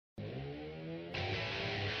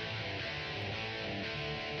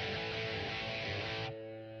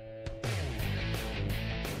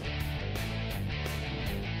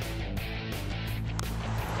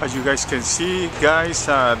As you guys can see, guys,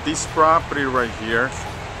 this property right here,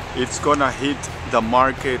 it's gonna hit the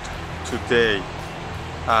market today.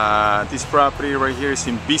 This property right here is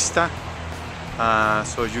in Vista,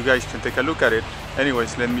 so you guys can take a look at it.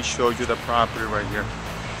 Anyways, let me show you the property right here.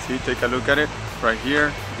 See, take a look at it right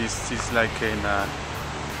here. This is like an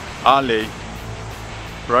alley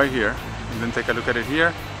right here, and then take a look at it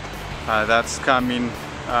here. That's coming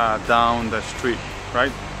down the street,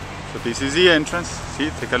 right? So this is the entrance. See,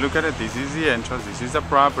 take a look at it. This is the entrance. This is the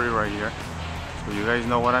property right here. So you guys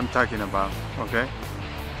know what I'm talking about, okay?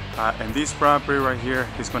 And this property right here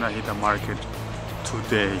is gonna hit the market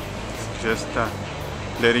today. Just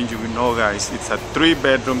letting you know, guys, it's a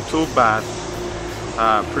 3-bedroom, 2-bath.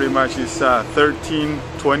 Pretty much it's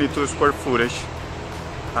 1322 square footage.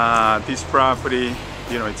 This property,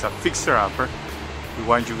 you know, it's a fixer-upper. We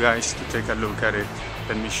want you guys to take a look at it.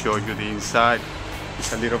 Let me show you the inside.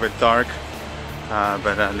 It's a little bit dark,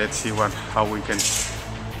 but let's see how we can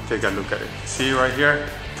take a look at it. See right here,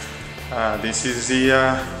 this is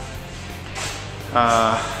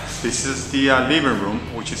the living room,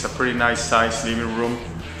 which is a pretty nice size living room.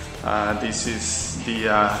 This is the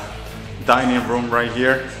dining room right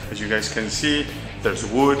here. As you guys can see, there's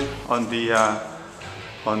wood on the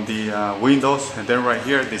windows, and then right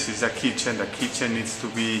here, this is the kitchen. The kitchen needs to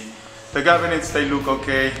be, the cabinets, they look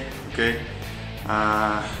okay.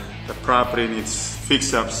 The property needs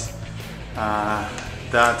fix-ups.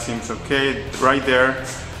 That seems okay. Right there,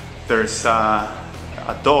 there's a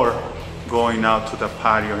door going out to the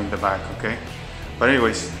patio in the back, okay? But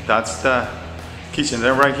anyways, that's the kitchen.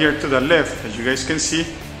 Then right here to the left, as you guys can see,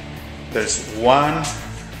 there's one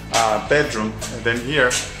bedroom, and then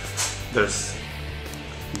here there's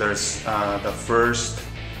the first,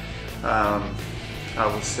 I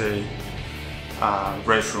would say,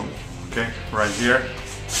 restroom. Okay, right here.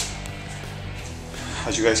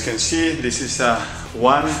 As you guys can see, this is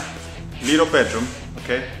one little bedroom.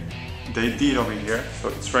 Okay, they did over here, so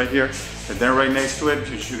it's right here. And then right next to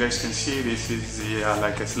it, as you guys can see, this is the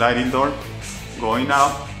like a sliding door going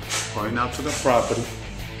out to the property.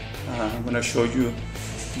 I'm gonna show you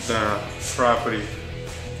the property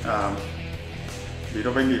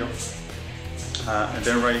little by little. And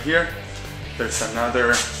then right here, there's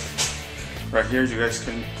another. Right here, you guys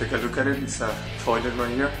can take a look at it. It's a toilet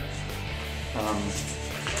right here.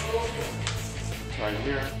 Right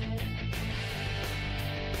here.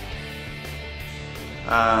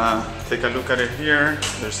 Take a look at it here.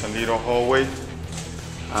 There's a little hallway.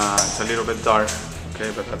 It's a little bit dark,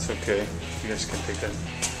 okay, but that's okay. You guys can take it.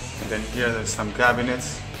 And then here, there's some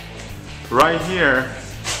cabinets. Right here,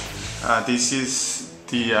 this is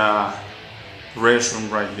the restroom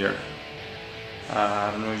right here.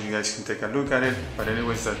 I don't know if you guys can take a look at it, but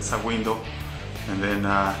anyways, that's a window. And then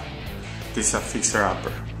this is a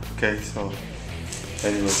fixer-upper. Okay, so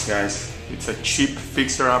anyways, guys, it's a cheap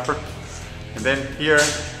fixer-upper. And then here,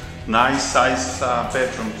 nice size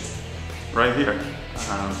bedrooms right here.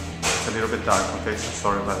 It's a little bit dark, okay, so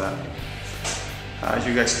sorry about that. As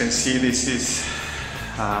you guys can see, this is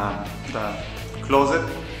the closet.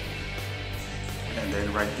 And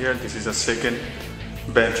then right here, this is a second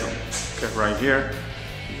bedroom. Okay, right here,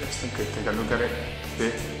 you guys can take a look at it.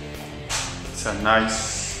 Okay, it's a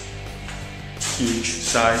nice, huge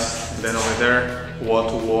size. And then over there, wall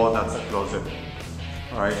to wall, that's a closet.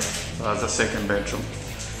 All right, so that's the second bedroom.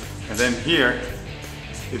 And then here,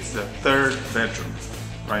 it's the third bedroom,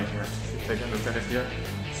 right here. You take a look at it here.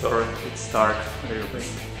 Sorry, it's dark a little bit.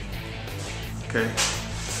 Okay,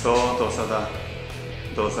 so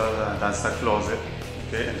that's the closet.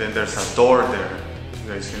 Okay, and then there's a door there. You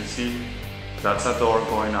guys can see that's a door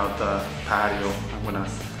going out the patio. I'm gonna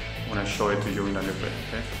show it to you in a little bit.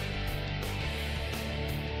 Okay.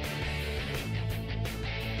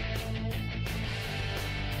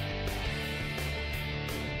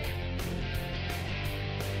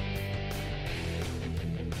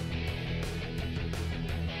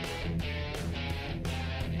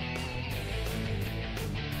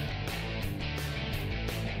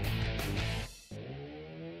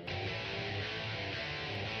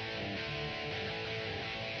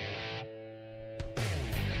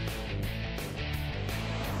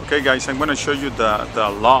 Okay guys, I'm going to show you the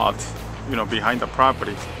lot, you know, behind the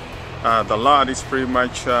property. The lot is pretty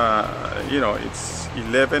much, you know, it's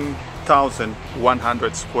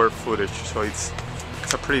 11,100 square footage, so it's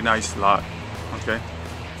a pretty nice lot. Okay,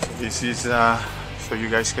 so this is so you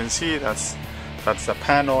guys can see that's the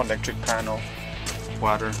panel, electric panel,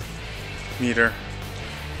 water meter,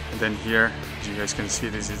 and then here, as you guys can see,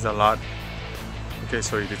 this is the lot. Okay,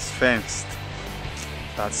 so it is fenced.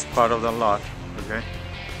 That's part of the lot. Okay, I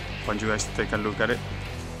want you guys to take a look at it.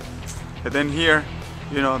 And then here,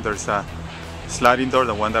 you know, there's a sliding door,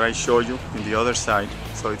 the one that I showed you in the other side.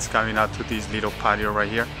 So it's coming out to this little patio right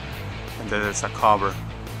here. And then there's a cover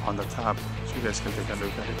on the top, so you guys can take a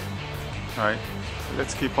look at it. All right, so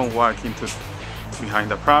let's keep on walking to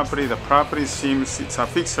behind the property. The property seems, it's a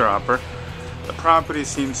fixer-upper. The property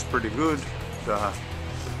seems pretty good. The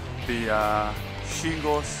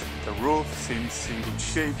shingles, the roof seems in good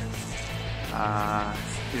shape.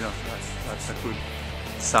 You know, that's a good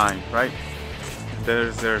sign, right?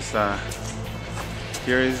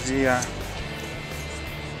 Here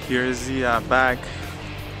is the back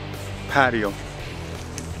patio.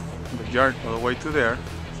 The yard all the way to there.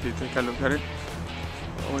 So you take a look at it.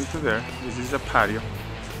 All the way to there. This is the patio.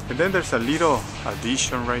 And then there's a little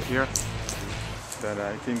addition right here that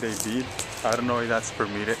I think they did. I don't know if that's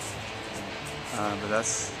permitted. But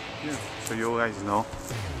that's, yeah, so you guys know.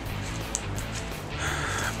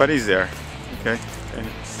 But it's there, okay? And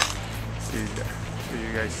it's there. So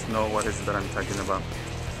you guys know what is that I'm talking about.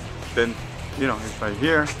 Then, you know, it's right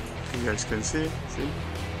here. You guys can see?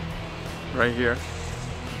 Right here,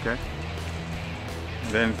 okay?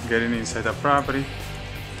 And then getting inside the property.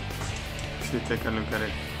 See, take a look at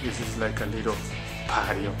it. This is like a little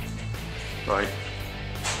patio, right?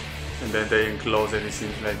 And then they enclose it. It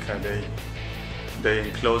seems like they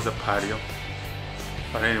enclose the patio.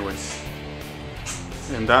 But anyways,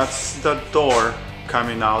 and that's the door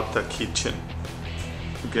coming out the kitchen.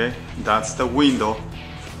 Okay, that's the window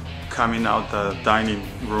coming out the dining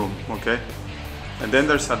room. Okay, and then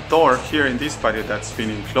there's a door here in this patio that's been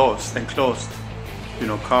enclosed, you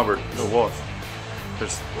know, covered the walls.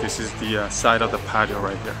 This is the side of the patio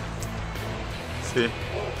right here. See,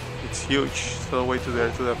 it's huge, all the way to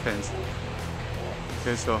there to the fence.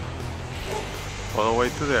 Okay, so all the way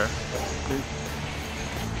to there. Okay.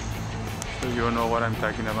 So you know what I'm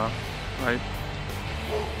talking about, right?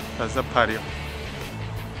 That's the patio.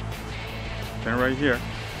 Then right here,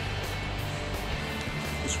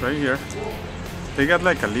 it's right here. They got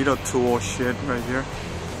like a little tool shed right here.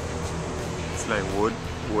 It's like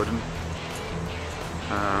wooden.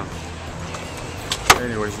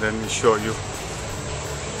 Anyways, let me show you.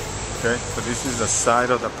 Okay, so this is the side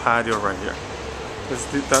of the patio right here.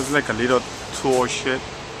 That's like a little tool shed.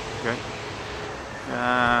 Okay.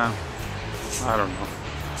 I don't know.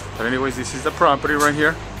 But anyways, this is the property right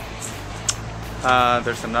here.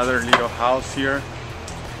 There's another little house here.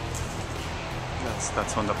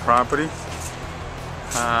 That's on the property.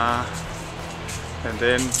 And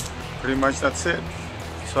then pretty much that's it.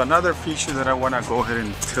 So another feature that I want to go ahead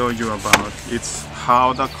and tell you about, it's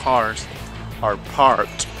how the cars are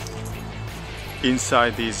parked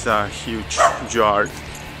inside this huge yard.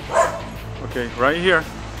 Okay, right here,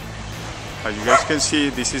 as you guys can see,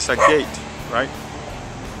 this is a gate, right?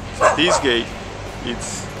 So this gate,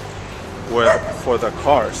 it's where for the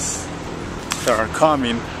cars that are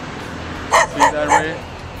coming. See that right?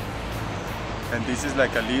 And this is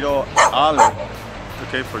like a little alley,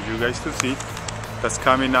 okay, for you guys to see. That's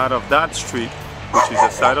coming out of that street, which is the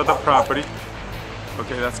side of the property.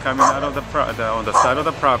 Okay, that's coming out of on the side of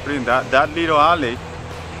the property, and that little alley,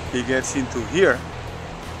 it gets into here,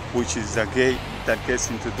 which is the gate that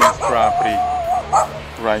gets into this property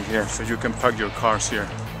right here. So you can park your cars here.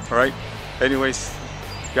 All right. Anyways,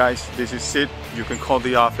 guys, this is it. You can call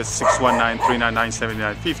the office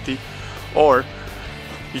 619-399-7950, or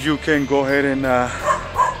you can go ahead and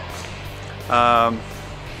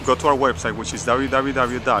go to our website, which is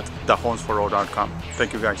www.thehomesforall.com.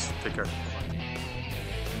 Thank you guys. Take care.